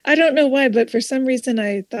I don't know why, but for some reason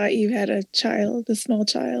I thought you had a child, a small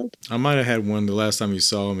child. I might have had one the last time you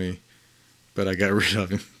saw me, but I got rid of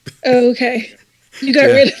him. Oh, okay. You got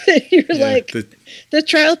Yeah. rid of it. You're Yeah, like, the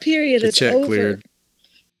trial period the is check over. cleared.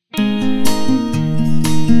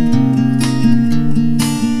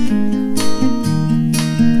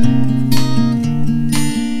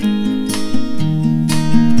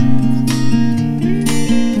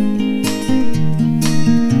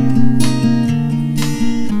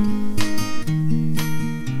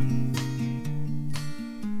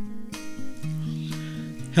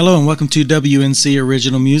 Hello and welcome to WNC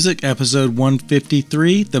Original Music, episode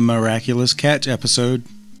 153, the Miraculous Catch episode.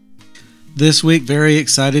 This week, very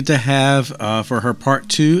excited to have, for her part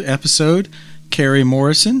 2 episode, Carrie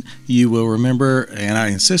Morrison. You will remember, and I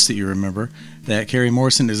insist that you remember, that Carrie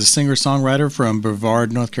Morrison is a singer-songwriter from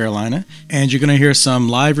Brevard, North Carolina. And you're going to hear some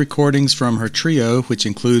live recordings from her trio, which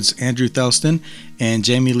includes Andrew Thelston and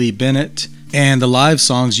Jamie Lee Bennett. And the live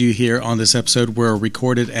songs you hear on this episode were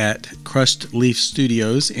recorded at Crushed Leaf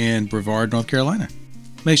Studios in Brevard, North Carolina.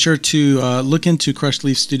 Make sure to look into Crushed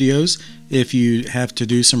Leaf Studios if you have to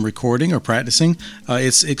do some recording or practicing.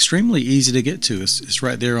 It's extremely easy to get to. It's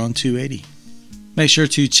right there on 280. Make sure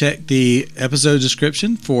to check the episode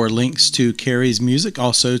description for links to Carrie's music,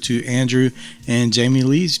 also to Andrew and Jamie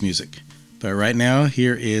Lee's music. But right now,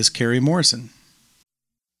 here is Carrie Morrison.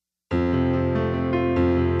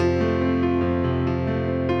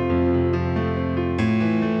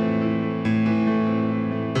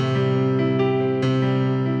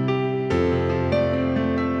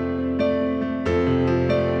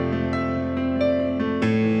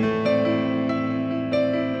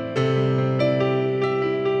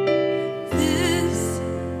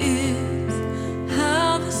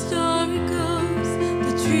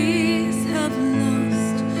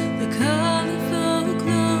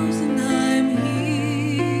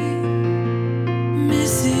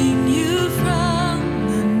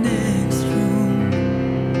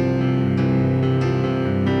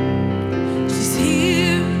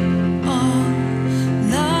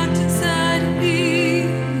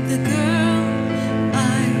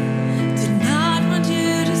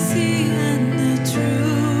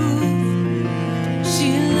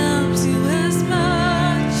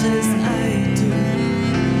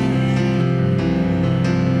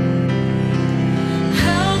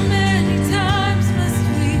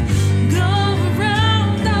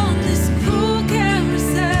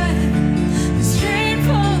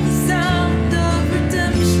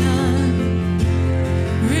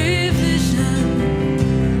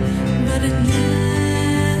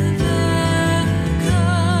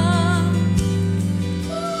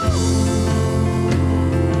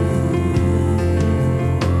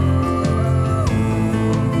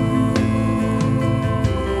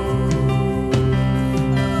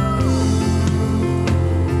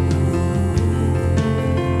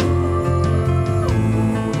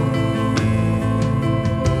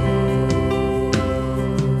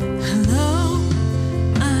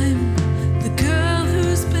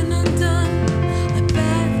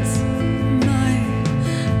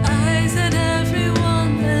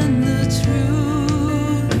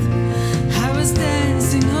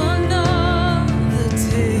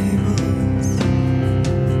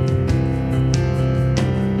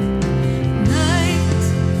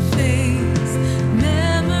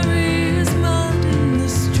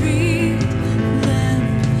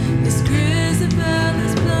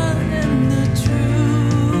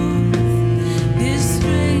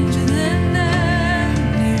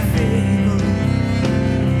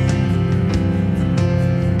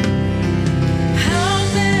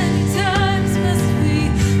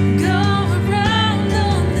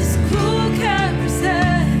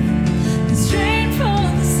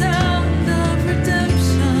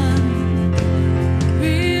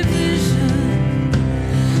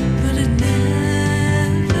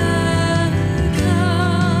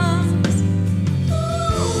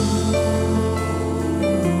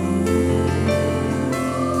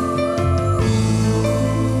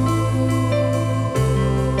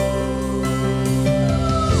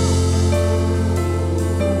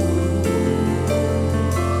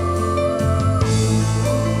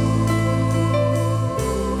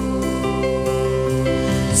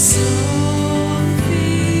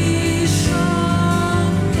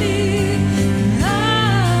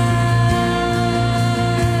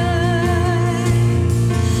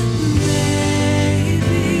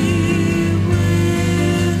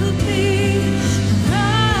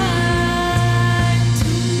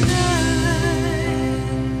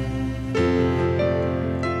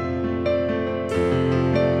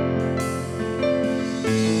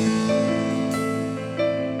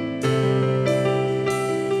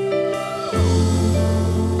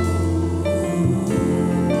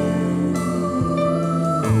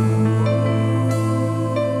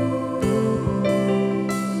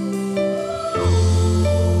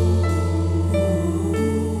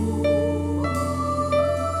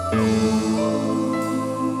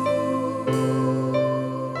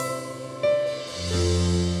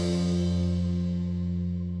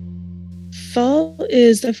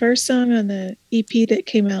 is the first song on the EP that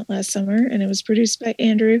came out last summer, and it was produced by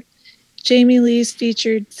Andrew. Jamie Lee's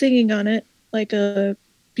featured singing on it like a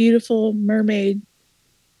beautiful mermaid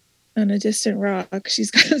on a distant rock.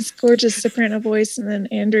 She's got this gorgeous soprano voice, and then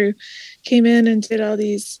Andrew came in and did all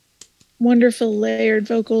these wonderful layered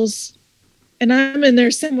vocals. And I'm in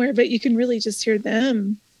there somewhere, but you can really just hear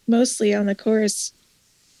them mostly on the chorus.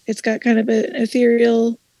 It's got kind of an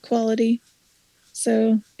ethereal quality.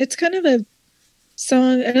 So it's kind of a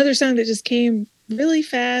song, another song that just came really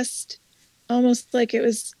fast, almost like it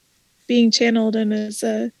was being channeled in as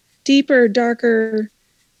a deeper, darker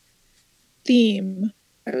theme,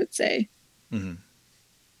 I would say. Mm-hmm.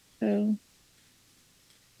 So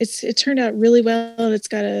it turned out really well. It's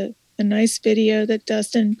got a nice video that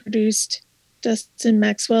Dustin produced. Dustin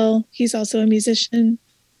Maxwell, he's also a musician,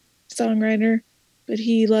 songwriter, but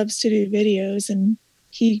he loves to do videos, and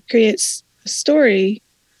he creates a story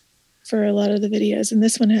for a lot of the videos, and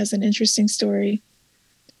this one has an interesting story.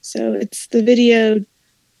 So the video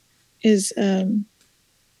is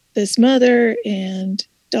this mother and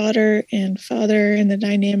daughter and father and the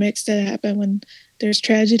dynamics that happen when there's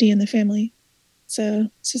tragedy in the family. So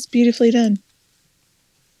it's just beautifully done.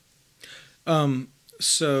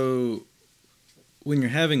 So when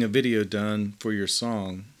you're having a video done for your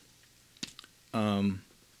song,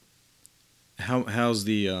 how's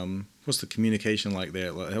the what's the communication like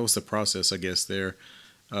there? What's the process, I guess, there?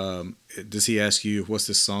 Does he ask you what's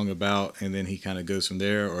this song about, and then he kind of goes from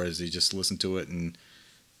there, or does he just listen to it and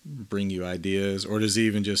bring you ideas, or does he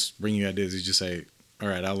even just bring you ideas? He just say, "All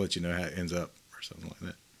right, I'll let you know how it ends up," or something like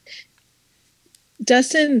that.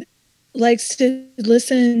 Dustin likes to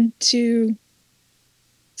listen to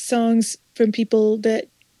songs from people that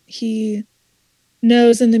he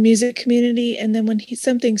knows in the music community, and then when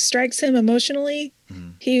something strikes him emotionally,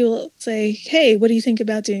 he will say, "Hey, what do you think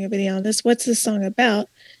about doing a video on this? What's this song about?"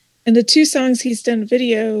 And the 2 songs he's done a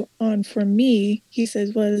video on for me, he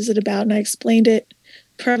said, "What is it about?" And I explained it,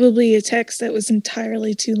 probably a text that was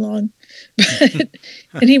entirely too long.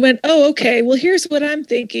 And he went, "Oh, okay, well, here's what I'm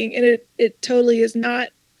thinking." And it totally is not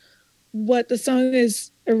what the song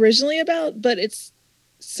is originally about, but it's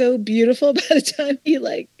so beautiful by the time he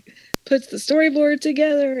puts the storyboard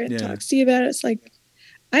together and talks to you about it. It's like,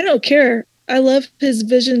 I don't care. I love his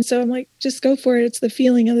vision. So I'm like, just go for it. It's the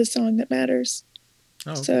feeling of the song that matters.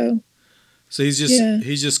 Oh, okay. So he's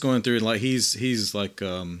just going through, like, he's like,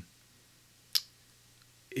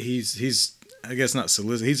 he's I guess not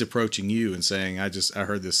solicit. He's approaching you and saying, I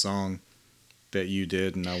heard this song that you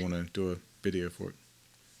did and I want to do a video for it.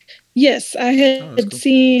 Yes, I had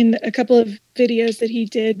seen a couple of videos that he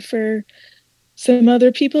did for some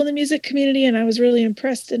other people in the music community, and I was really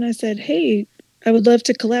impressed. And I said, "Hey, I would love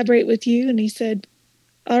to collaborate with you." And he said,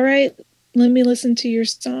 "All right, let me listen to your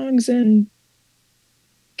songs, and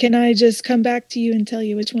can I just come back to you and tell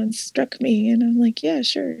you which ones struck me?" And I'm like, "Yeah,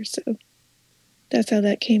 sure." So that's how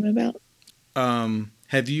that came about.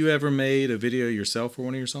 Have you ever made a video yourself for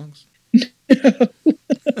one of your songs? No.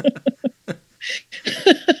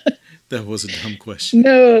 That was a dumb question.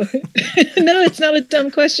 No, no, it's not a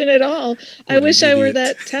dumb question at all. I wish I were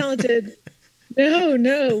that talented.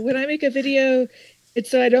 No. When I make a video,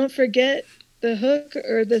 it's so I don't forget the hook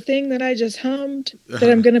or the thing that I just hummed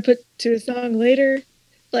that I'm going to put to a song later.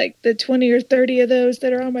 Like the 20 or 30 of those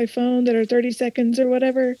that are on my phone that are 30 seconds or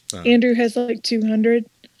whatever. Andrew has like 200.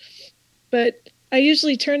 But I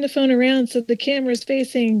usually turn the phone around so the camera's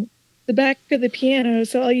facing the back of the piano.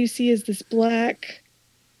 So all you see is this black,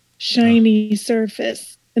 shiny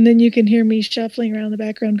surface. And then you can hear me shuffling around the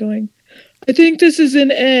background going, "I think this is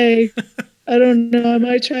an A. I don't know. I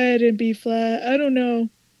might try it in B flat. I don't know."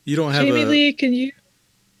 You don't have Jamie Lee, can you?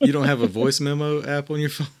 You don't have a voice memo app on your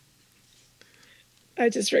phone? I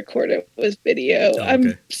just record it with video. Oh,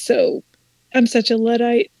 okay. I'm such a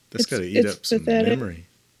Luddite. That's got to eat up some memory.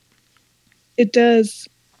 It does.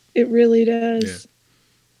 It really does. Yeah.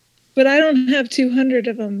 But I don't have 200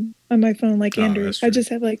 of them on my phone like Andrew. I just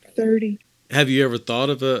have like 30. Have you ever thought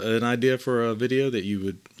of an idea for a video that you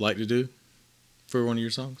would like to do for one of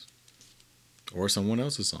your songs? Or someone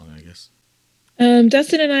else's song, I guess.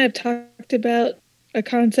 Dustin and I have talked about a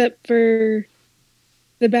concept for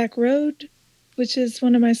The Back Road, which is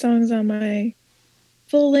one of my songs on my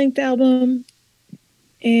full-length album.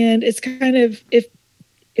 And it's kind of,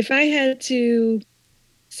 if I had to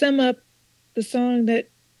sum up the song that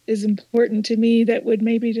is important to me that would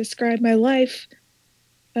maybe describe my life,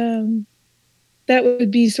 that would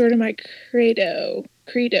be sort of my credo.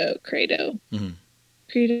 Mm-hmm.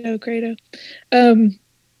 Credo.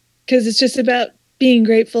 Because it's just about being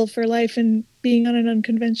grateful for life and being on an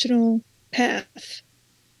unconventional path.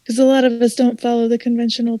 because a lot of us don't follow the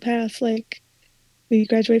conventional path. Like, we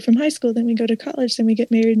graduate from high school, then we go to college, then we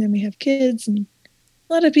get married, and then we have kids. And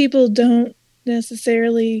a lot of people don't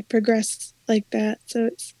necessarily progress like that. So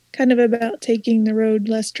it's kind of about taking the road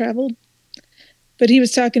less traveled. But he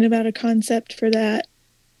was talking about a concept for that.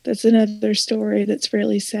 That's another story that's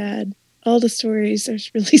really sad. All the stories are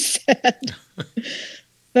really sad.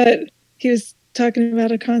 But he was talking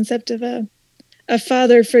about a concept of a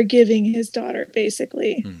father forgiving his daughter,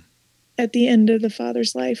 basically, at the end of the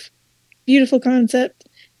father's life. Beautiful concept.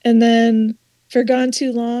 And then for Gone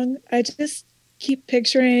Too Long, I just keep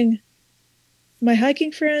picturing my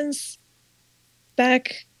hiking friends.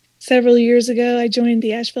 Back several years ago, I joined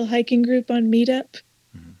the Asheville hiking group on Meetup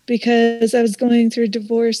because I was going through a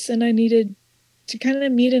divorce and I needed to kind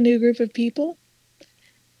of meet a new group of people.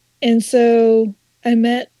 And so I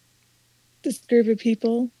met this group of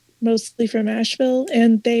people, mostly from Asheville,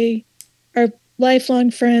 and they are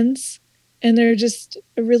lifelong friends. And they're just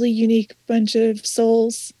a really unique bunch of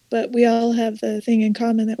souls, but we all have the thing in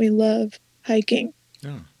common that we love hiking.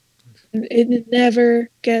 Oh. It never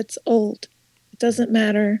gets old. It doesn't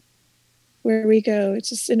matter where we go. It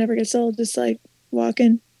never gets old. Just like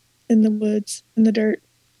walking in the woods, in the dirt.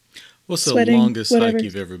 What's sweating, the longest whatever. hike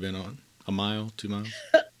you've ever been on? A mile, 2 miles?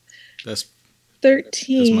 That's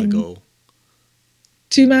 13. That's my goal.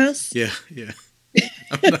 2 miles? Yeah.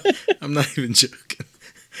 I'm not even joking.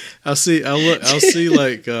 I'll see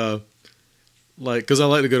like, cause I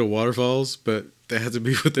like to go to waterfalls, but they have to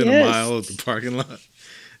be within a mile of the parking lot.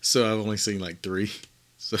 So I've only seen like 3.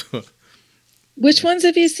 So. Which ones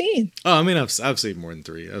have you seen? Oh, I mean, I've seen more than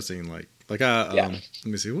 3. I've seen let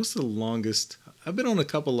me see, what's the longest? I've been on a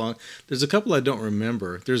couple there's a couple I don't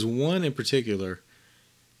remember. There's one in particular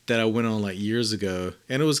that I went on like years ago,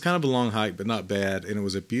 and it was kind of a long hike, but not bad. And it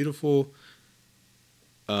was a beautiful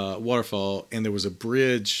waterfall, and there was a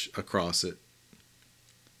bridge across it.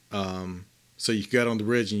 So you got on the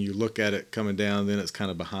bridge and you look at it coming down, then it's kind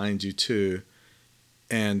of behind you too.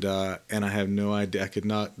 And I have no idea. I could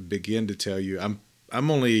not begin to tell you. I'm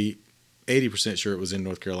only 80% sure it was in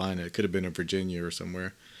North Carolina. It could have been in Virginia or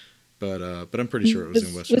somewhere, but I'm pretty sure it was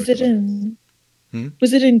in West North Carolina.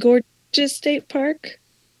 Was it in Gorges State Park?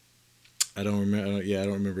 I don't remember. Yeah, I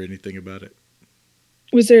don't remember anything about it.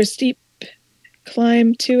 Was there a steep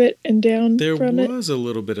climb to it and down from it? There was a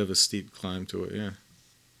little bit of a steep climb to it, yeah.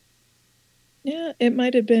 Yeah, it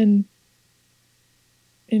might have been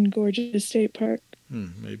in Gorges State Park.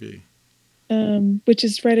 Maybe. Which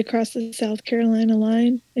is right across the South Carolina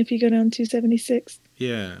line if you go down 276.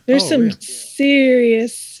 Yeah. There's some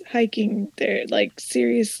serious hiking there, like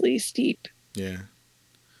seriously steep. Yeah.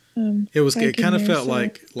 It kind of felt so.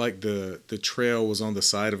 like the trail was on the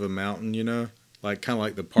side of a mountain, you know, like kind of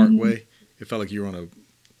like the parkway. Mm-hmm. It felt like you were on a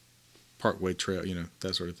parkway trail, you know,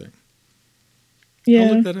 that sort of thing. Yeah.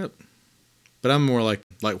 I'll look that up. But I'm more like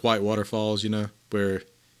white waterfalls, you know, where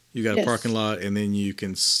you got a parking lot and then you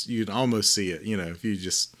can almost see it, you know, if you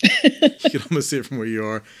just you can almost see it from where you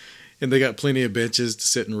are. And they got plenty of benches to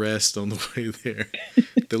sit and rest on the way there.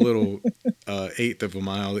 The little 1/8 of a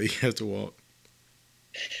mile that you have to walk.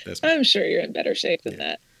 I'm sure you're in better shape than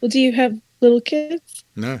that. Well, do you have little kids?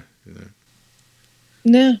 No.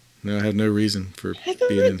 No, I have no reason for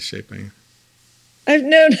being in shape I am. I've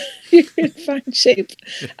known you're in fine shape.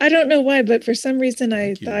 I don't know why, but for some reason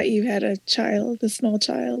I thought you had a small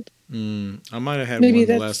child. I might have had one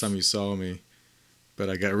the last time you saw me, but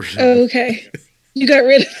I got rid of it. Oh, okay. You got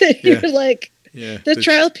rid of it. Yeah. You're like, the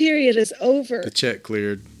trial period is over. The check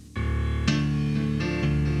cleared.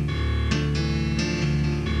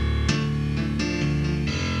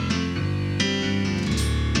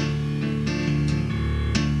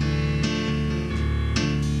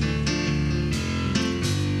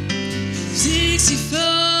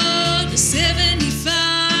 To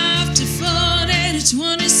 75 to 40 to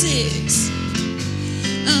 26.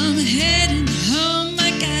 I'm heading home.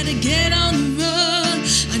 I gotta get on the road.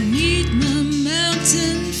 I need my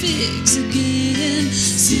mountain fix again.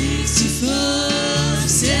 64,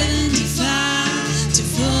 75 to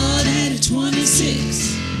 40 to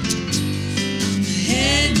 26. I'm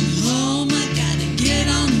heading home. I gotta get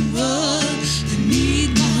on the road. I need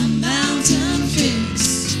my mountain fix.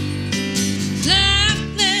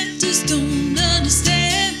 Don't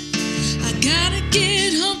understand. I gotta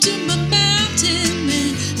get home to my mountain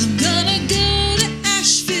man. I'm gonna go to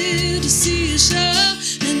Asheville to see a show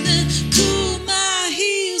and then cool my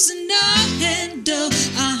heels in Orlando.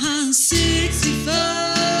 64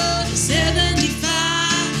 to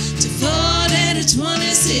 75 to 40 to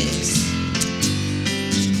 26.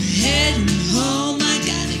 I'm heading home. I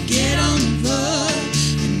gotta get on the road.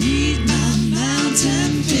 I need my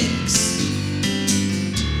mountain fix.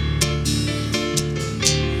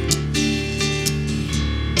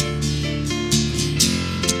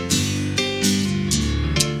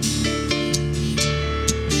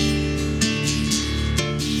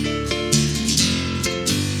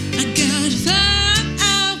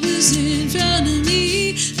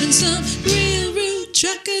 and some real rude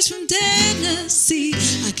truckers from Tennessee.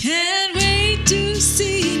 I can't wait to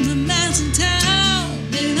see my mountain town,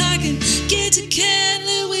 and I can get to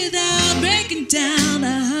Candler without breaking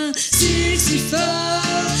down. 64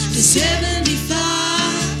 to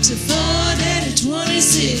 75 to 40 to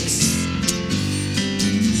 26.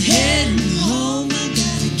 I'm heading home, I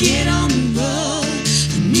gotta get on the road.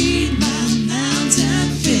 I need my mountain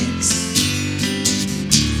fix.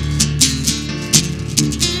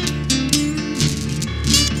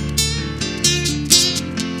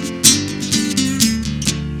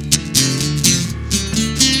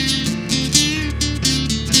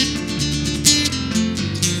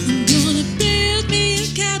 I'm gonna build me a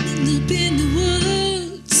cabin up in the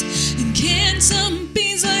woods and can some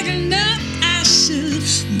beans like a nut I should.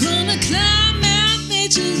 I'm gonna climb Mount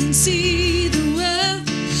Mitchell and see the world,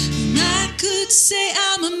 and I could say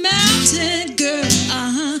I'm a mountain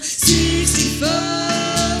girl. 64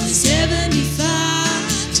 to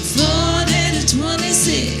 75 to 40 to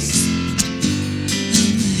 26.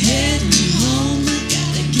 I'm heading home, I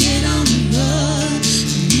gotta get on the road.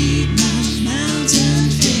 I need my mountain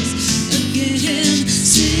fix again.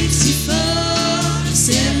 64 to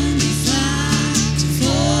 75 to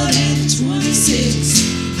 40 to 26.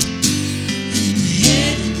 I'm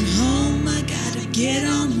heading home, I gotta get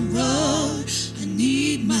on the road. I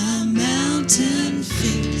need my mountain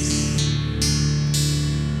fix.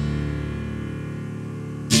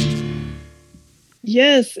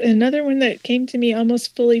 Yes, another one that came to me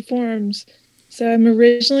almost fully formed. So I'm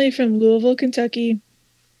originally from Louisville, Kentucky.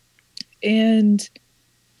 And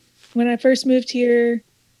when I first moved here,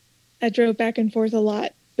 I drove back and forth a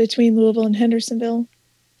lot between Louisville and Hendersonville.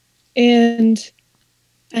 And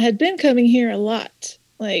I had been coming here a lot,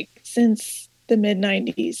 like since the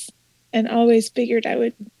mid-90s, and always figured I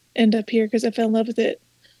would end up here because I fell in love with it.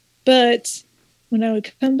 But when I would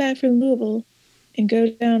come back from Louisville and go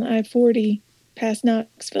down I-40 past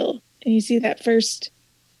Knoxville, and you see that first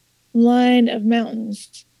line of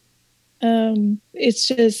mountains, it's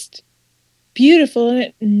just beautiful, and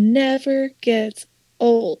it never gets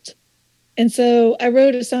old. And so I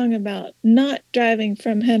wrote a song about not driving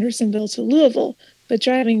from Hendersonville to Louisville, but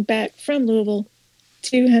driving back from Louisville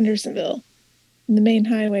to Hendersonville. And the main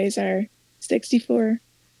highways are 64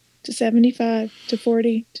 to 75 to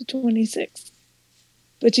 40 to 26.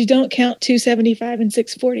 But you don't count 275 and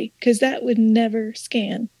 640 because that would never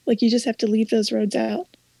scan. Like, you just have to leave those roads out.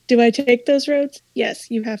 Do I take those roads? Yes,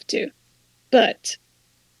 you have to. But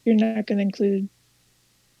you're not going to include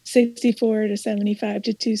 64 to 75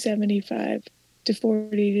 to 275 to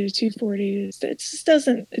 40 to 240. It just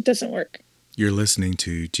doesn't work. You're listening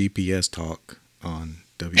to GPS Talk on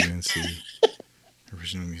WNC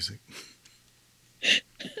Original Music.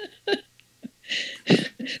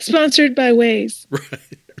 Sponsored by Waze. Right.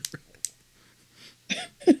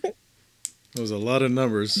 That was a lot of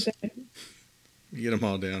numbers. Get them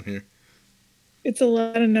all down here. It's a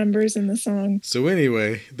lot of numbers in the song. So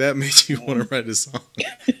anyway, that made you want to write a song.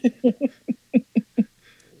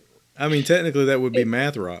 I mean, technically that would be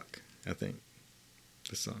math rock, I think.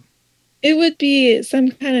 The song. It would be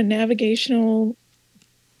some kind of navigational.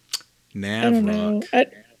 Nav I don't rock. know.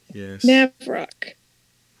 Yes. Nav rock.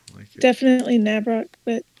 I like it. Definitely nav rock,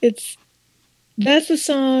 but that's a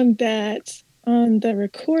song that on the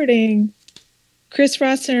recording, Chris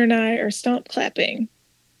Rosser and I are stomp clapping.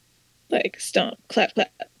 Like stomp, clap,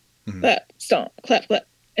 clap, Mhm. clap, stomp, clap, clap.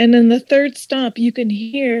 And then the third stomp, you can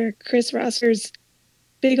hear Chris Rosser's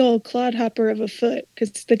big old clodhopper of a foot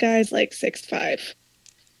because the guy's like 6'5".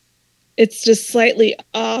 It's just slightly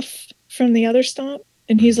off from the other stomp.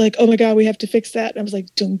 And he's like, oh my God, we have to fix that. And I was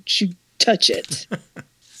like, don't you touch it.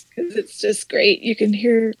 Because it's just great. You can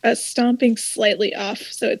hear us stomping slightly off.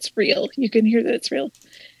 So it's real. You can hear that it's real.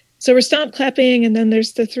 So we're stomp clapping. And then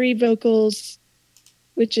there's the three vocals,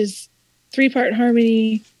 which is 3-part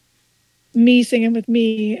harmony, me singing with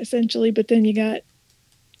me, essentially. But then you got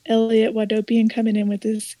Elliot Wadopian coming in with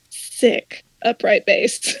his sick upright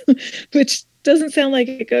bass, which doesn't sound like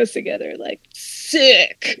it goes together, like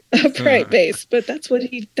sick upright bass. But that's what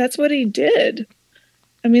he did.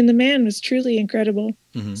 I mean, the man was truly incredible.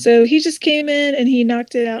 Mhm. So he just came in and he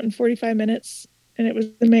knocked it out in 45 minutes, and it was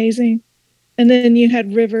amazing. And then you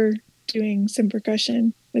had River doing some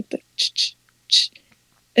percussion with the ch-ch-ch.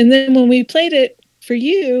 And then when we played it for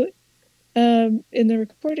you in the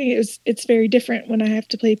recording, it's very different when I have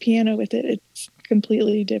to play piano with it. It's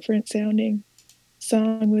completely different sounding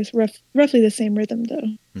song with roughly the same rhythm,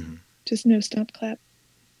 though. Mhm. Just no stomp clap.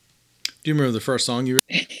 Do you remember the first song you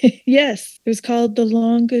wrote? Yes, it was called The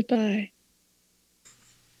Long Goodbye.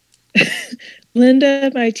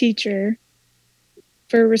 Linda, my teacher,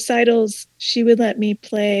 for recitals, she would let me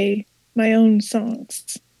play my own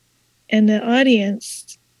songs. And the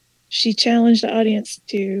audience, she challenged the audience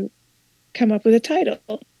to come up with a title.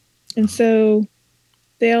 And so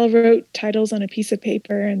they all wrote titles on a piece of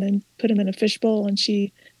paper and then put them in a fishbowl, and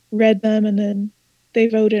she read them, and then they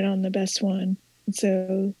voted on the best one. And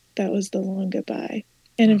so that was The Long Goodbye.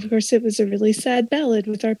 And of course, it was a really sad ballad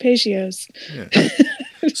with arpeggios. Yeah.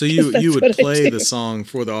 So you would play the song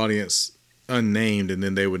for the audience unnamed, and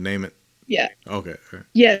then they would name it? Yeah. Okay. Right.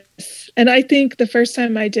 Yes. And I think the first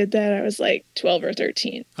time I did that, I was like 12 or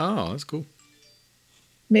 13. Oh, that's cool.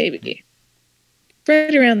 Maybe.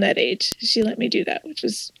 Right around that age, she let me do that, which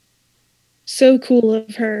was so cool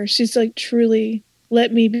of her. She's like truly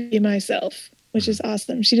let me be myself, which is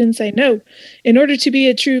awesome. She didn't say, no, in order to be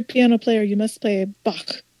a true piano player, you must play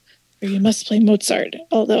Bach or you must play Mozart.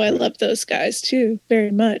 Although I love those guys too,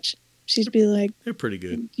 very much. She'd be like, they're pretty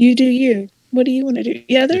good. You do you. What do you want to do?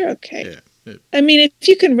 Yeah, they're okay. Yeah. I mean, if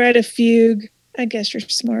you can write a fugue, I guess you're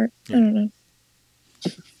smart. I don't know.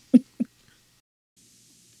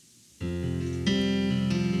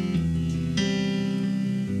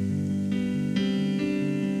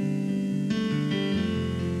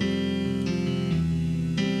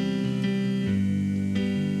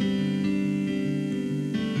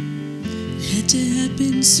 Had to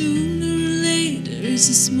happen sooner or later. It's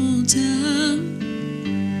a small town.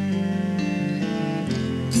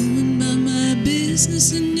 Going by my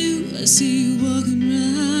business and you, I see you walking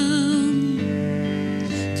around.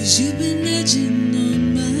 'Cause you've been edging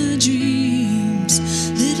on my dreams,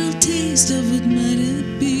 little taste of what might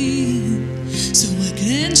have been. So I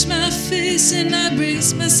clench my face and I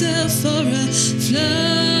brace myself for a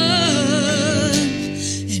flood.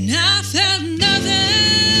 And I felt nothing.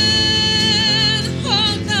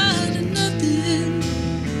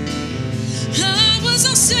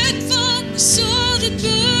 Set for my soul to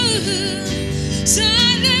burn,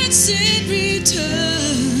 silence in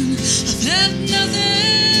return. I've had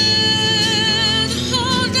nothing,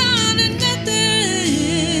 hold on to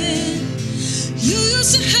nothing. You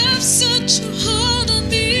used to have such a hold on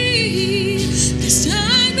me. This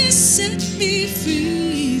time it set me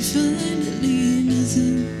free. Finally,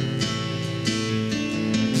 nothing.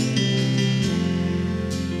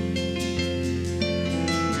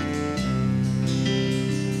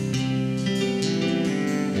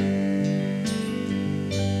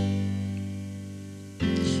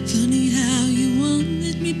 Funny how you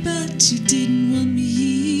wanted me, but you didn't want me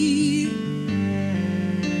here.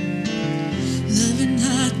 Loving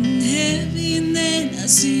hot and heavy, and then I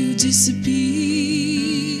see you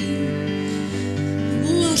disappear.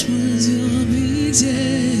 What was your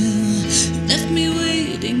reason? Left me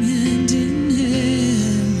waiting hand in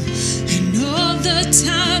hand, and all the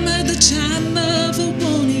time at the chime of a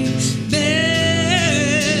warning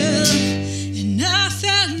bell. And I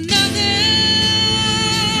felt nothing,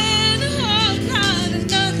 oh, not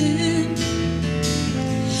nothing.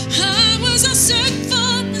 I was all set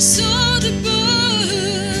for my soul to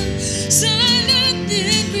burn, silent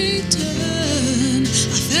in return.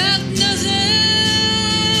 I felt nothing,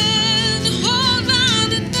 hold on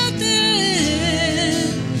to nothing.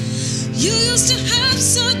 You used to have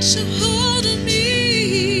such a hold on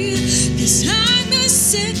me. This time has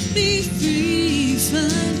set me free.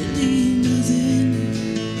 Finally, nothing,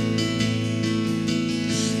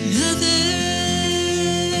 nothing,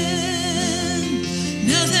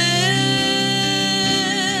 nothing.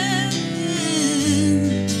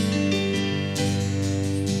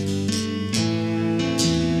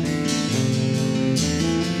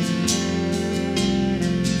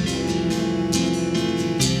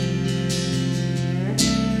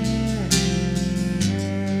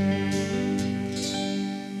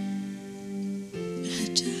 I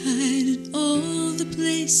had to hide in all the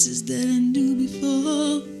places that I knew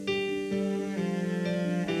before.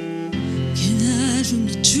 Can't hide from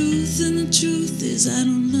the truth, and the truth is I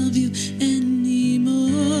don't love you anymore.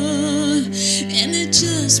 And it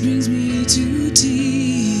just brings me to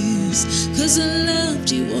tears, 'cause I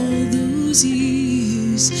loved you all those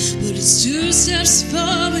years. But it's 2 steps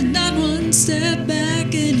forward, not 1 step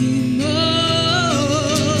back anymore.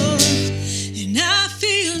 And I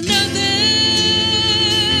feel nothing,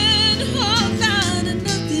 oh, not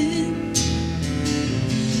nothing.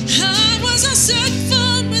 I was all set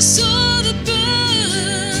for my soul to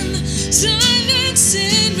burn, silence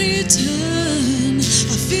in return.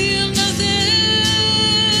 I feel nothing,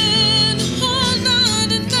 hold on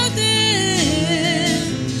to nothing.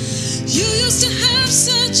 You used to have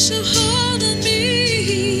such a hold on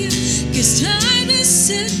me. Guess time has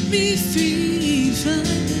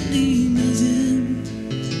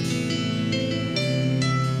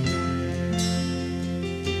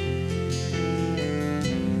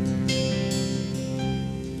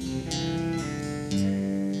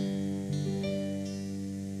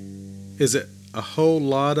Is it a whole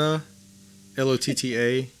lotta,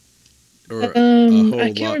 Lotta, or a whole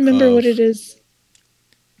I can't lot remember of? what it is.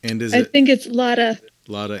 And is I it think it's Lotta.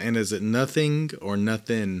 lotta? And is it nothing or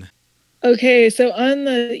nothing? Okay, so on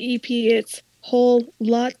the EP, it's whole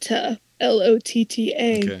lotta, Lotta,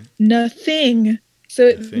 Okay. nothing. So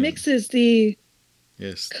it Nothing. mixes the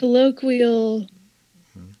Yes. colloquial,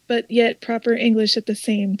 but yet proper English at the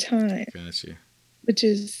same time, Gotcha. which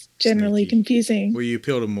is generally Sneaky. confusing. Well, you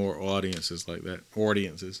appeal to more audiences like that.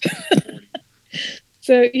 Audiences.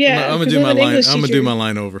 So yeah, I'm gonna 'cause do my an line. English I'm gonna do teacher. my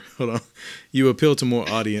line over. Hold on. You appeal to more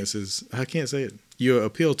audiences. I can't say it. You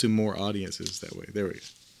appeal to more audiences that way. There we go.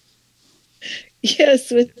 Yes,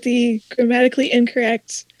 with the grammatically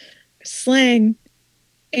incorrect slang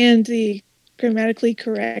and the grammatically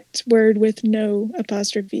correct word with no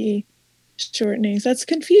apostrophe shortenings. That's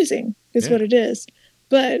confusing, is Yeah. what it is.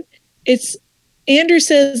 But it's Andrew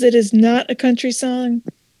says it is not a country song.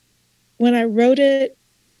 When I wrote it,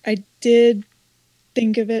 I did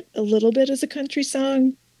think of it a little bit as a country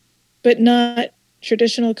song, but not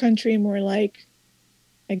traditional country, more like,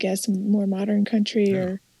 I guess, more modern country, Yeah.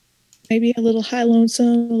 or maybe a little High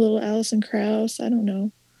Lonesome, a little Alison Krauss. I don't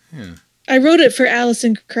know. Yeah. I wrote it for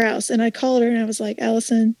Alison Krauss, and I called her and I was like,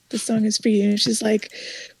 Alison, this song is for you. And she's like,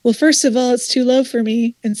 well, first of all, it's too low for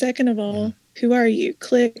me. And second of all, who are you?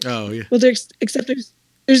 Click. Oh yeah. Well, there's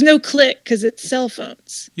no click because it's cell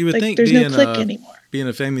phones. You would like, think there's being no click anymore. being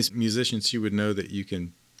a famous musician, you would know that you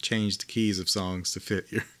can change the keys of songs to fit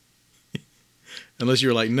your. Unless you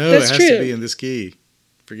were like, no, That's it has true. to be in this key.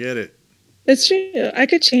 Forget it. That's true. I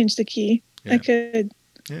could change the key. Yeah. I could.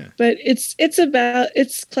 Yeah. But it's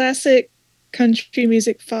classic country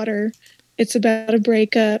music fodder. It's about a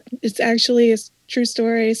breakup. It's actually a true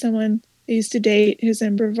story. Someone I used to date who's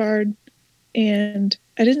in Brevard, and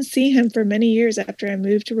I didn't see him for many years after I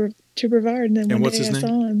moved to Brevard. And then And one what's day his I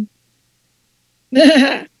name?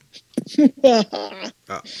 saw him. Oh,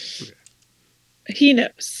 okay. He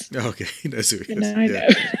knows. Okay. That's who it And is. I Yeah.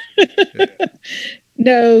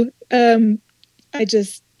 know. No,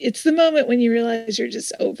 it's the moment when you realize you're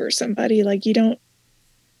just over somebody. Like you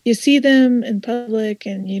see them in public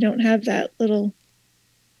and you don't have that little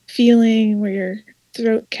feeling where your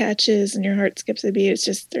throat catches and your heart skips a beat.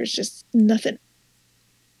 There's just nothing.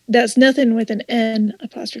 That's nothing with an N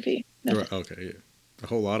apostrophe. Nothing. Right, okay. Yeah. A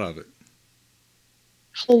whole lot of it.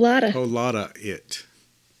 Whole lot of. Whole lot of it.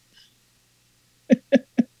 Yeah.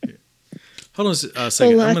 Hold on a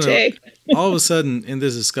second. I'm latte. gonna, all of a sudden in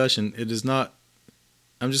this discussion, it is not.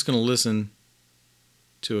 I'm just going to listen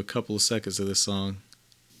to a couple of seconds of this song.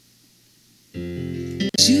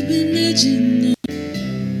 You've been edging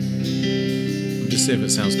Just see if it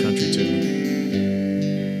sounds country to me.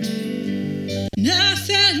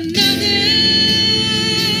 nothing.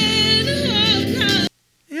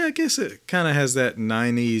 Yeah, I guess it kind of has that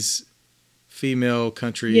 90s female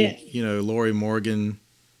country, Yeah. Lori Morgan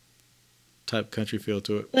type country feel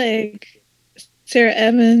to it. Like Sarah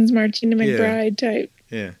Evans, Martina Yeah. McBride type.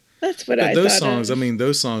 Yeah. That's what But I those thought songs, of.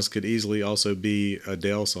 those songs could easily also be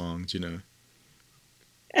Adele songs,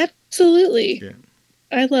 Absolutely. Yeah.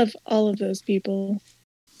 I love all of those people.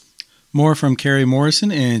 More from Carrie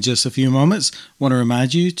Morrison in just a few moments. Want to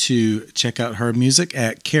remind you to check out her music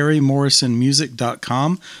at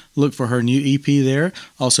carriemorrisonmusic.com. Look for her new EP there.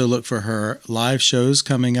 Also look for her live shows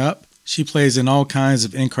coming up. She plays in all kinds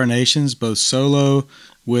of incarnations, both solo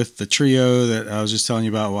with the trio that I was just telling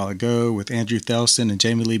you about a while ago with Andrew Thelston and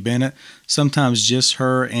Jamie Lee Bennett. Sometimes just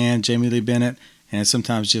her and Jamie Lee Bennett, and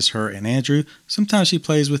sometimes just her and Andrew. Sometimes she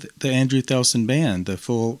plays with the Andrew Thelston band, the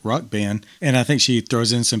full rock band, and I think she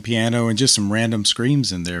throws in some piano and just some random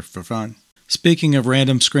screams in there for fun. Speaking of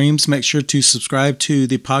random screams, make sure to subscribe to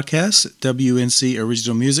the podcast, WNC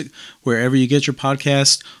Original Music, wherever you get your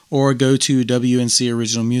podcasts, or go to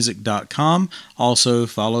WNCOriginalmusic.com. Also,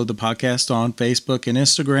 follow the podcast on Facebook and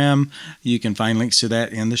Instagram. You can find links to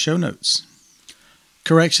that in the show notes.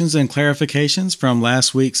 Corrections and clarifications from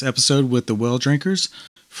last week's episode with the Well Drinkers.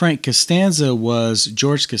 Frank Costanza was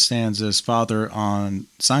George Costanza's father on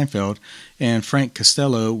Seinfeld, and Frank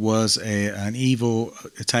Costello was an evil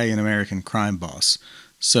Italian-American crime boss.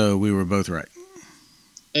 So we were both right.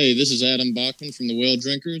 Hey, this is Adam Bachman from the Well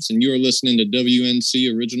Drinkers, and you are listening to WNC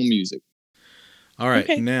Original Music. All right,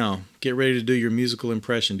 Okay. Now get ready to do your musical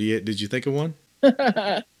impression. Did you think of one?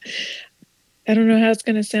 I don't know how it's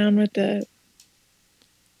going to sound with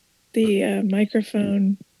the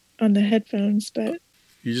microphone on the headphones, but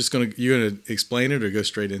You're gonna explain it or go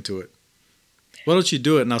straight into it? Why don't you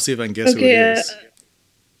do it and I'll see if I can guess okay.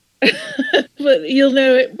 who it is. But you'll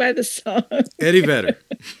know it by the song. Eddie Vedder.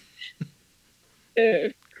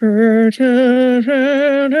 No,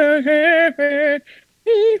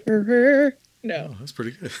 Oh, that's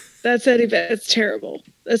pretty good. that's Eddie Vedder. That's terrible.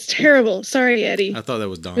 That's terrible. Sorry, Eddie. I thought that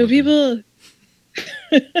was But Donovan. people,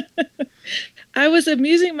 I was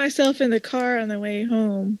amusing myself in the car on the way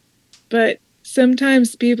home, but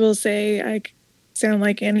sometimes people say I sound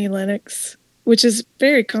like Annie Lennox, which is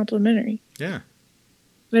very complimentary. Yeah.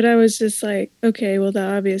 But I was just like, okay, well, the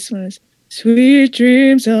obvious one is sweet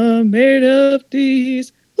dreams are made of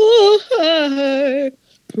these. Oh, hi.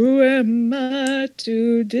 Who am I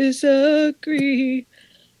to disagree?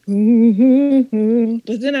 Ooh.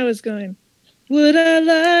 But then I was going, would I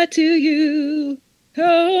lie to you?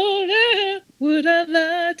 Oh, yeah. Would I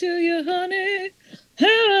lie to you, honey?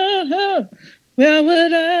 Oh. Well,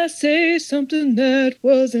 would I say something that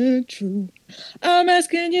wasn't true? I'm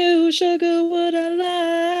asking you, sugar, would I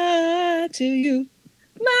lie to you,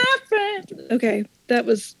 my friend? Okay, that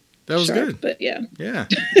was That was sharp, good. but yeah, Yeah.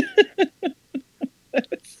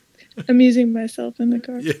 amusing myself in the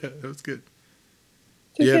car. Yeah, that was good.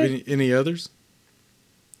 It's Do you have okay. any others?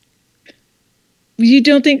 You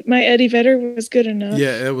don't think my Eddie Vedder was good enough?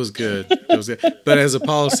 Yeah, that was good. That was good. But as a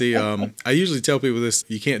policy, I usually tell people this: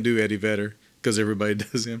 you can't do Eddie Vedder because everybody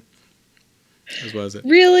does him. That's why I said.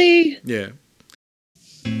 Really? Yeah.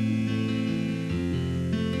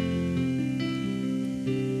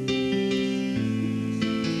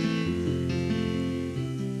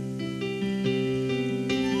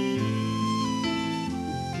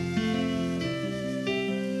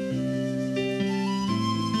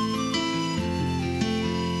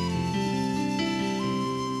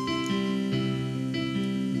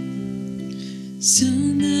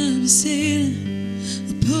 Son of a sailor,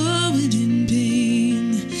 a poet in pain.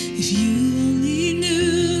 If you only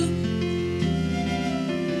knew,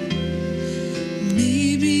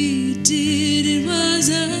 maybe you did, it was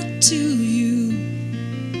up to you.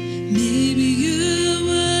 Maybe you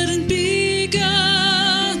wouldn't be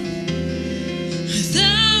gone.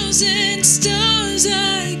 1,000 stars,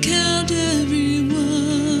 I count everyone.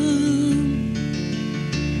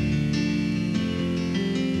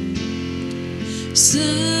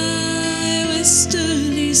 Sigh,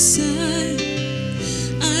 westerly sigh,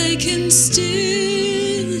 I can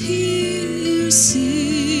still hear you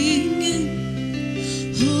singing.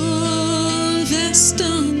 Hold fast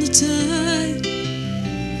on the tide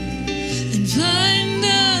and find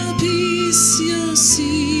the peace you're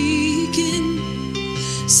seeking.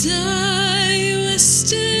 Sigh,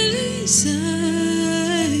 westerly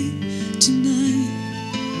sigh, tonight.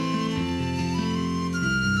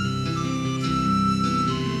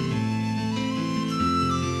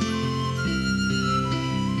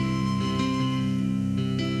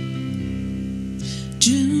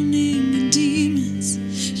 Drowning in demons,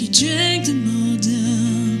 you dragged them all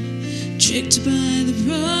down, tricked by the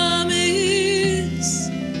promise.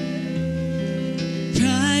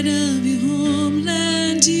 Pride of your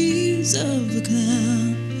homeland, tears of a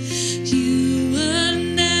clown. You were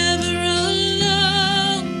never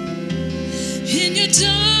alone. In your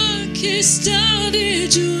darkest hour,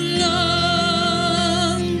 did you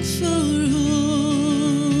long for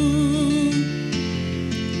home?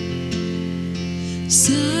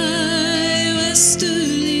 Sigh,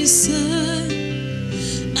 westerly sigh,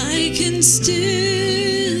 I can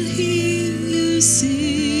still hear you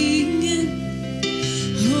singing.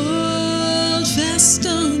 Hold fast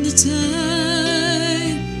on the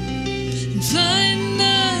tide and find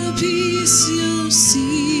the peace you're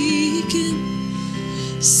seeking.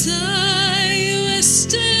 Sigh,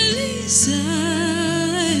 westerly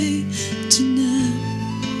sigh, tonight.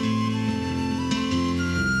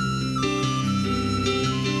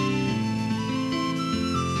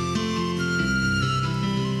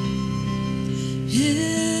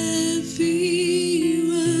 Every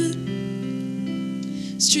word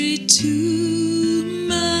straight to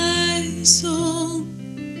my soul.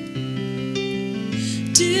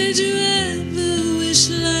 Did you ever wish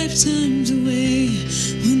lifetimes away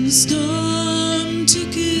when the storm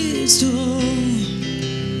took its toll?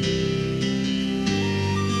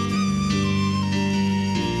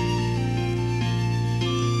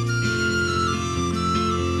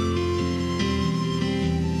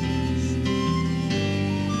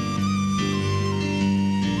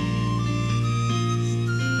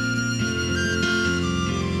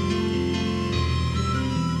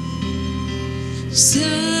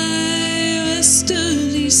 Sigh,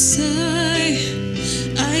 westerly sigh,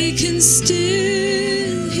 I can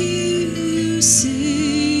still hear you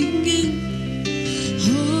singing.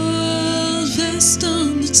 Hold fast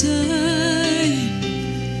on the tide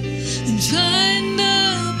and find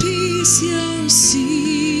the peace you're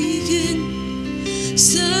seeking.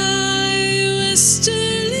 Sigh,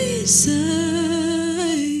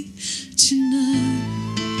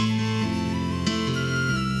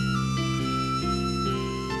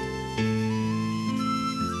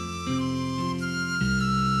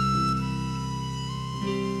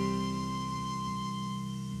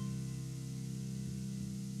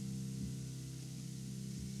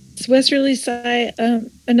 It's Westerly Sigh.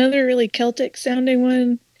 Another really Celtic sounding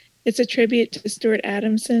one. It's a tribute to Stuart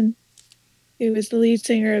Adamson, who was the lead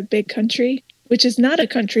singer of Big Country, which is not a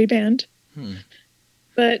country band.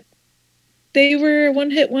 But they were a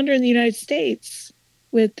one-hit wonder in the United States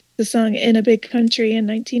with the song In a Big Country in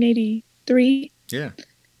 1983. Yeah.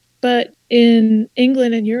 But in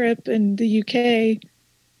England and Europe and the UK,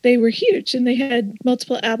 they were huge, and they had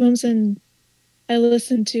multiple albums, and I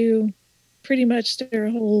listened to pretty much their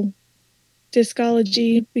whole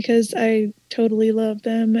discology because I totally love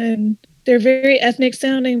them. And they're very ethnic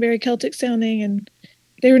sounding, very Celtic sounding, and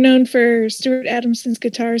they were known for Stuart Adamson's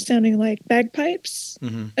guitar sounding like bagpipes.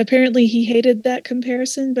 Apparently he hated that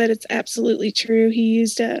comparison, but it's absolutely true. He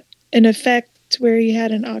used an effect where he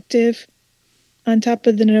had an octave on top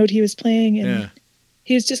of the note he was playing, and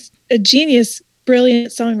he was just a genius,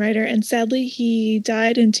 brilliant songwriter. And sadly, he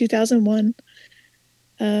died in 2001.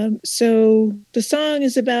 So the song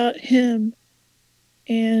is about him,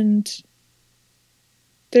 and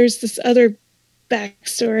there's this other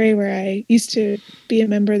backstory where I used to be a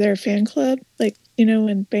member of their fan club, like, you know,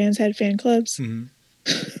 when bands had fan clubs.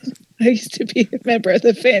 I used to be a member of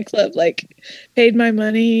the fan club, like paid my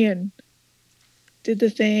money and did the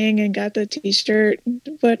thing and got the t-shirt and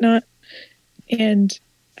whatnot. And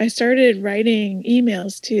I started writing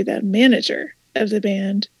emails to the manager of the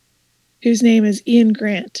band, whose name is Ian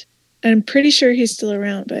Grant. And I'm pretty sure he's still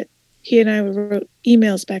around, but he and I wrote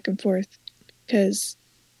emails back and forth because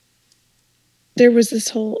there was this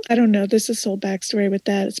whole, I don't know, there's this whole backstory with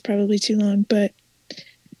that. It's probably too long, but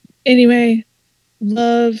anyway,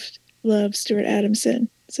 love Stuart Adamson.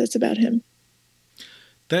 So it's about him.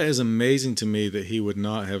 That is amazing to me that he would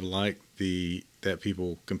not have liked that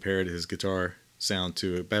people compared his guitar sound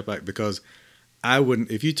to a bagpipe, because I wouldn't,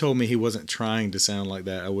 if you told me he wasn't trying to sound like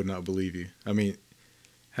that, I would not believe you. I mean,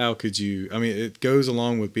 how could you? I mean, it goes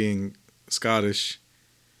along with being Scottish.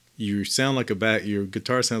 You sound like your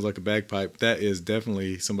guitar sounds like a bagpipe. That is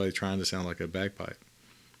definitely somebody trying to sound like a bagpipe.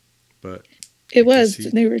 But it was,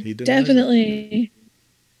 they were definitely,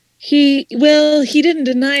 he didn't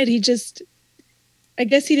deny it. I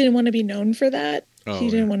guess he didn't want to be known for that. He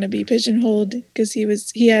didn't want to be pigeonholed because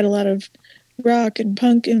he had a lot of rock and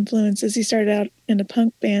punk influences. He started out in a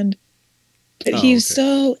punk band, but he was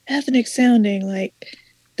so ethnic sounding. Like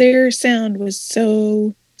their sound was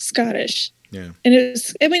so Scottish. Yeah. And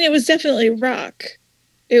it was definitely rock.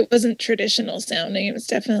 It wasn't traditional sounding. It was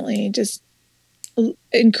definitely just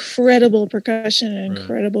incredible percussion, and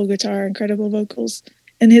incredible guitar, incredible vocals.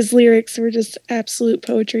 And his lyrics were just absolute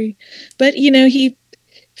poetry. But, you know, he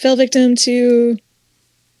fell victim to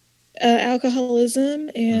alcoholism,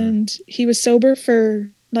 and he was sober for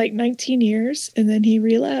like 19 years, and then he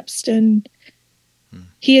relapsed. And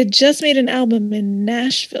he had just made an album in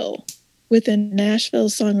Nashville with a Nashville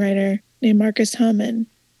songwriter named Marcus Hummin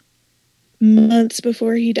months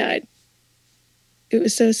before he died. It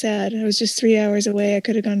was so sad. I was just 3 hours away. I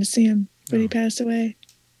could have gone to see him, but he passed away.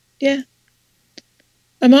 Yeah.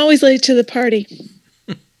 I'm always late to the party.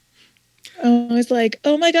 I'm always like,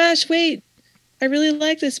 oh my gosh, wait. I really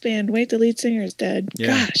like this band. Wait, the lead singer is dead.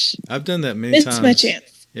 Yeah. Gosh. I've done that many times. It's my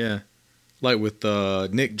chance. Yeah. Like with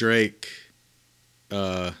Nick Drake,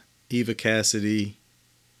 Eva Cassidy.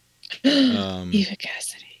 Eva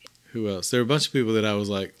Cassidy. Who else? There were a bunch of people that I was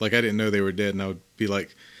like I didn't know they were dead, and I would be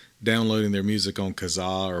like downloading their music on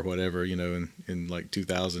Kazaa or whatever, you know, in like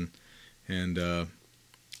 2000, and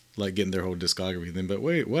like getting their whole discography then. But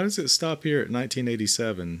wait, why does it stop here at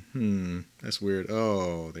 1987? That's weird.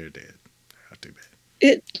 Oh, they're dead. Not too bad.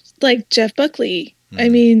 It's like Jeff Buckley. I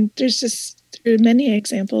mean, there are many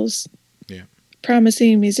examples. Yeah.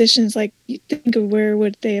 Promising musicians, like you think of where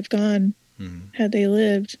would they have gone had they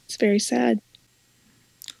lived. It's very sad.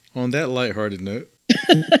 On that lighthearted note.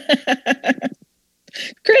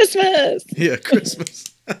 Christmas! Yeah,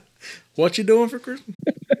 Christmas. What you doing for Christmas?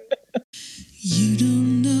 You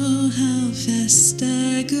don't know how fast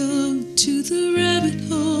I go to the rabbit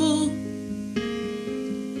hole,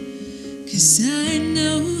 'cause I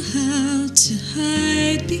know how to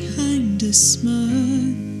hide behind a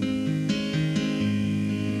smile.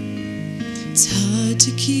 It's hard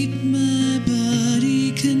to keep my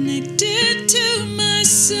body connected to my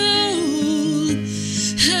soul.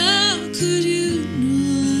 How could you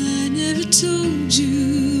know I never told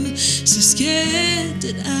you? So scared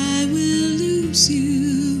that I will lose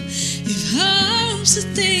you. If hope's a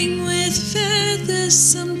thing with feathers,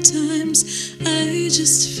 sometimes I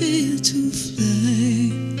just fail to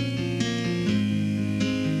fly.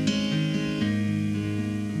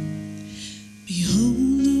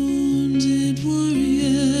 Behold the wounded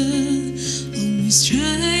warrior, always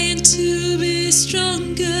trying to be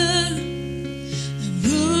stronger.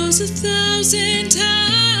 rose 1,000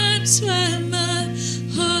 times while my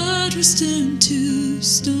heart was turned to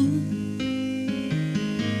stone.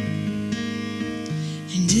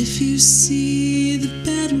 And if you see the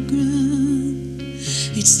battleground,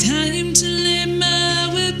 it's time to lay my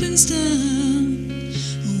weapons down.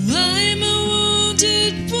 Oh, I'm a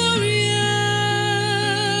wounded warrior,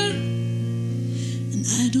 and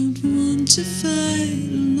I don't want to fight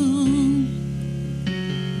alone.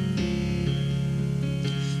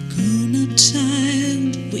 Grown-up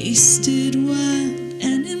child, wasted, wild,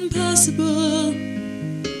 and impossible.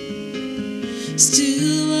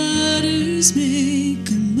 Still waters make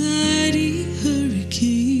a mighty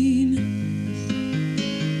hurricane.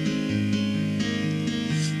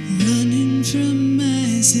 Running from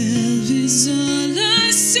myself is all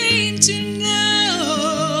I seem to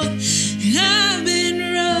know. And I've been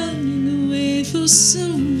running away for so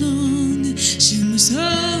long. She must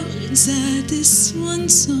hold inside this one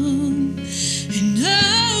song. An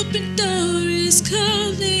open door is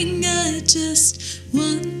calling. I just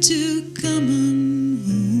want to come on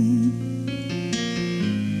home.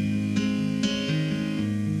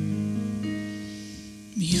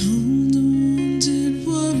 Behold the wounded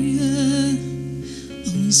warrior,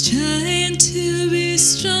 always trying to be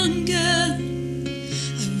stronger.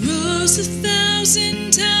 I rose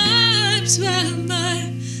 1,000 times while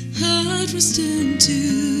my heart was turned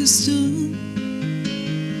to stone.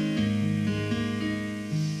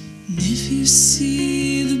 And if you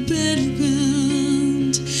see the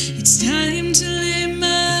battleground, it's time to lay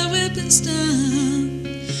my weapons down.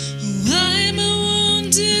 Oh, I'm a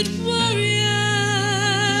wounded warrior,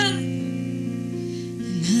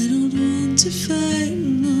 and I don't want to fight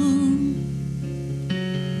alone.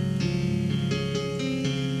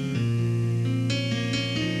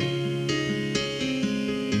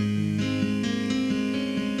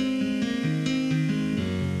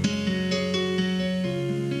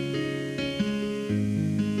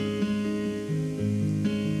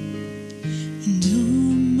 And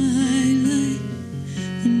all my life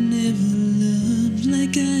I never loved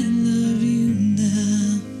like I love you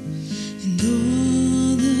now. And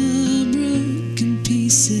all the broken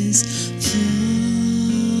pieces fall.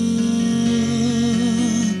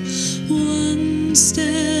 One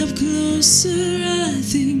step closer, I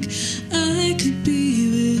think I could be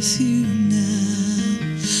with you now.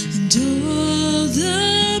 And all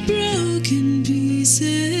the broken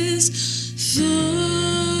pieces fall.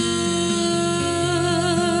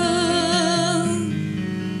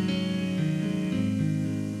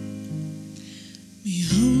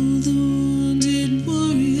 Behold the wounded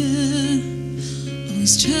warrior,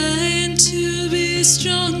 always trying to be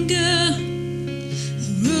stronger. I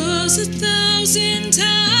rose 1,000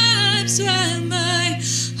 times while my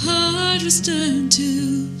heart was turned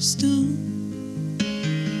to stone.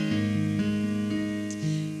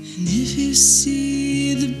 And if you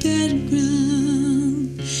see the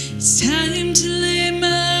battleground, it's time to lay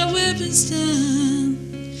my weapons down.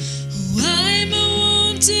 Oh, I'm a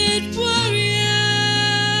wounded warrior,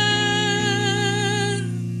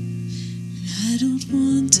 and I don't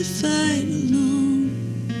want to fight alone.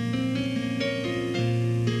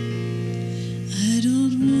 I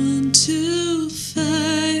don't want to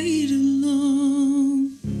fight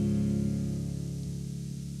alone.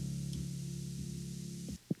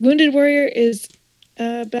 Wounded Warrior is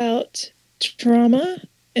about trauma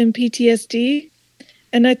and PTSD.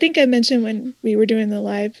 And I think I mentioned when we were doing the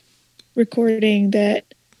live recording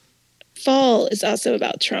that Fall is also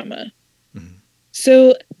about trauma. Mhm.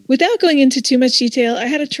 So without going into too much detail, I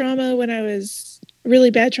had a trauma when I was really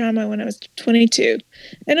bad trauma when I was 22.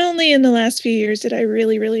 And only in the last few years did I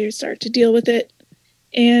really, really start to deal with it.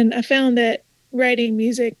 And I found that writing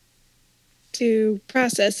music to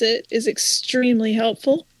process it is extremely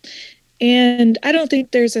helpful. And I don't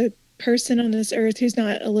think there's a person on this earth who's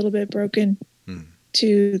not a little bit broken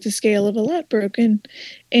to the scale of a lot broken.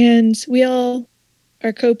 And we all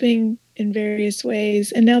are coping in various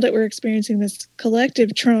ways. And now that we're experiencing this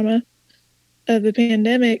collective trauma of the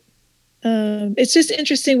pandemic, it's just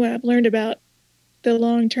interesting what I've learned about the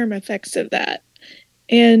long-term effects of that.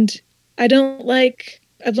 And I've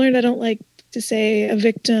learned I don't like to say I'm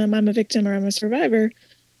a victim or I'm a survivor.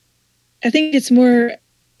 I think it's more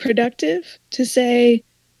productive to say,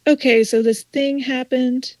 okay, so this thing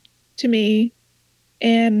happened to me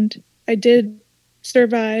and I did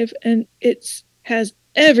survive, and it has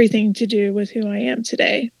everything to do with who I am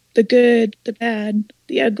today. The good, the bad,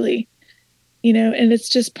 the ugly, and it's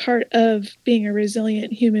just part of being a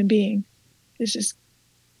resilient human being. It's just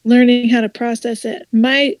learning how to process it.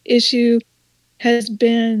 My issue has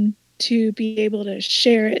been to be able to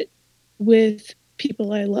share it with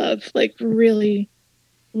people I love, like really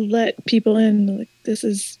let people in, like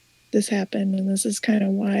this happened, and this is kind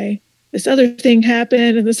of why this other thing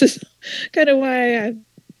happened, and this is kind of why I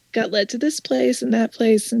got led to this place and that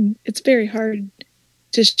place. And it's very hard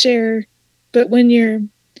to share, but when you're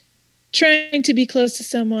trying to be close to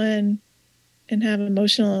someone and have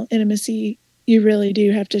emotional intimacy, you really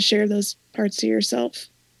do have to share those parts of yourself.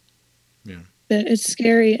 Yeah. But it's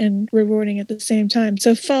scary and rewarding at the same time.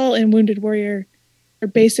 So Fall and Wounded Warrior are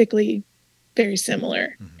basically very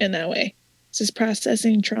similar in that way. It's just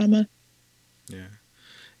processing trauma. Yeah.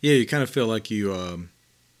 Yeah, you kind of feel like you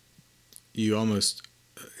almost,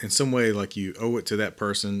 in some way, like you owe it to that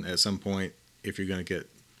person at some point, if you're going to get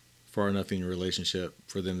far enough in your relationship,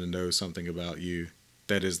 for them to know something about you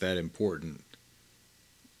that is that important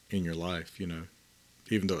in your life, you know,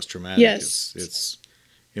 even though it's traumatic. Yes. It's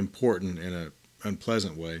important in an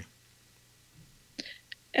unpleasant way.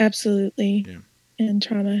 Absolutely. Yeah. And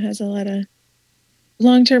trauma has a lot of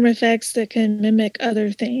long-term effects that can mimic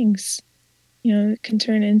other things. You know, it can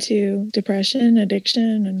turn into depression,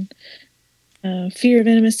 addiction, and fear of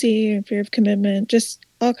intimacy, or fear of commitment, just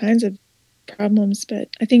all kinds of problems. But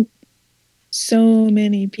I think so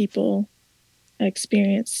many people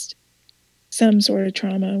experienced some sort of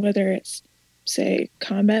trauma, whether it's, say,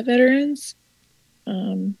 combat veterans,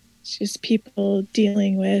 just people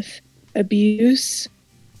dealing with abuse,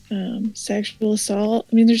 sexual assault.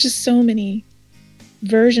 I mean, there's just so many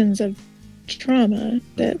versions of trauma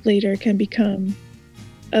that later can become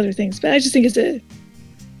other things. But I just think it's a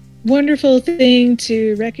wonderful thing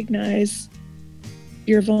to recognize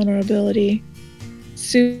your vulnerability.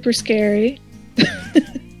 Super scary.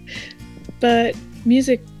 But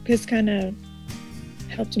music has kind of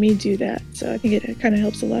helped me do that. So I think it kind of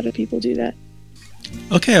helps a lot of people do that.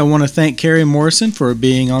 Okay, I want to thank Carrie Morrison for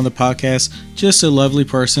being on the podcast. Just a lovely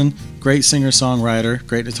person, great singer-songwriter,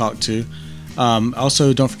 great to talk to.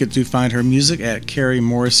 Also, don't forget to find her music at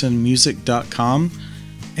carriemorrisonmusic.com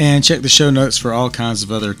and check the show notes for all kinds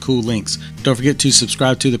of other cool links. Don't forget to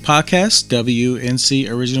subscribe to the podcast, WNC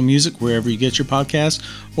Original Music, wherever you get your podcasts,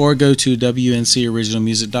 or go to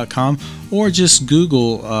WNCOriginalmusic.com, or just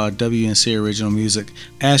Google WNC Original Music.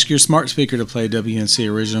 Ask your smart speaker to play WNC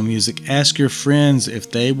Original Music. Ask your friends if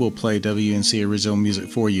they will play WNC Original Music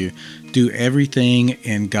for you. Do everything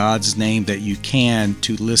in God's name that you can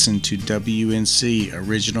to listen to WNC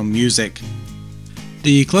Original Music.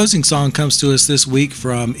 The closing song comes to us this week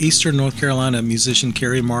from Eastern North Carolina musician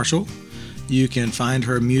Carrie Marshall. You can find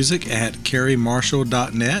her music at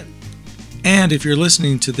carriemarshall.net. And if you're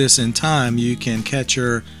listening to this in time, you can catch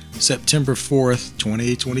her September 4th,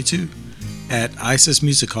 2022 at Isis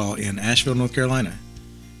Music Hall in Asheville, North Carolina.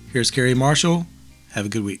 Here's Carrie Marshall. Have a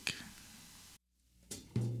good week.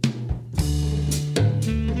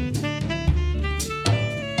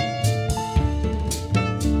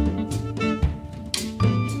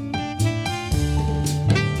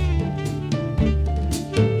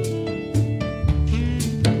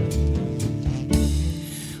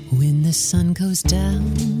 The sun goes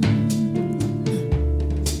down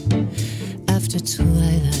after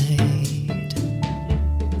twilight.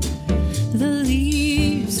 The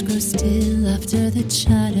leaves grow still after the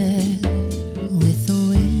chatter with the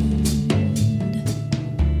wind.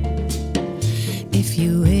 If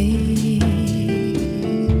you wait,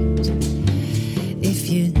 if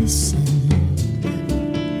you listen,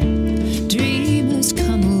 dreamers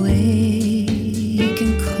come awake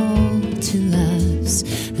and call to us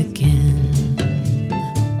again.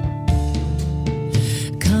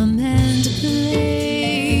 Come and play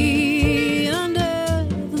under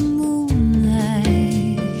the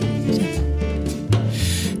moonlight.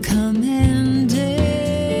 Come and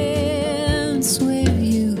dance where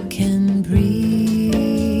you can breathe,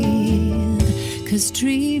 'cause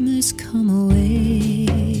dreamers come awake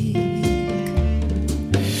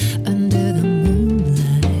under the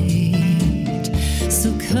moonlight.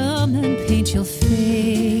 So come and paint your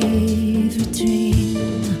favorite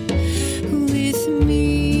dream with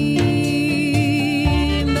me.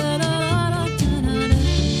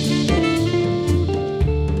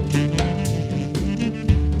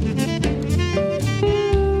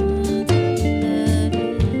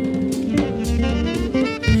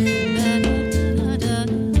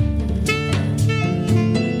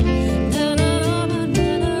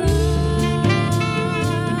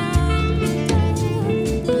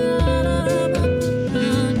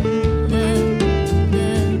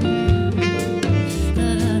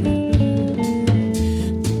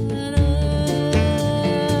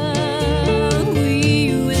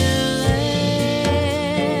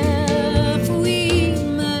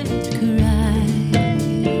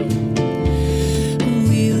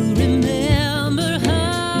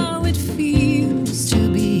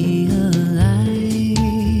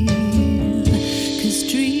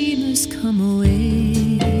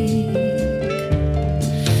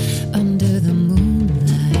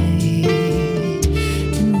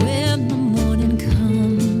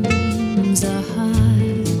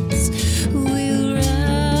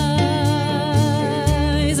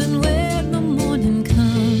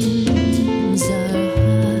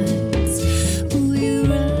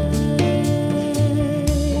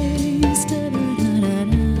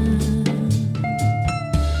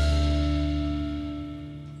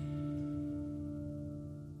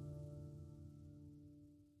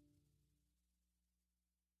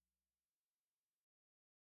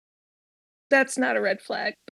 That's not a red flag.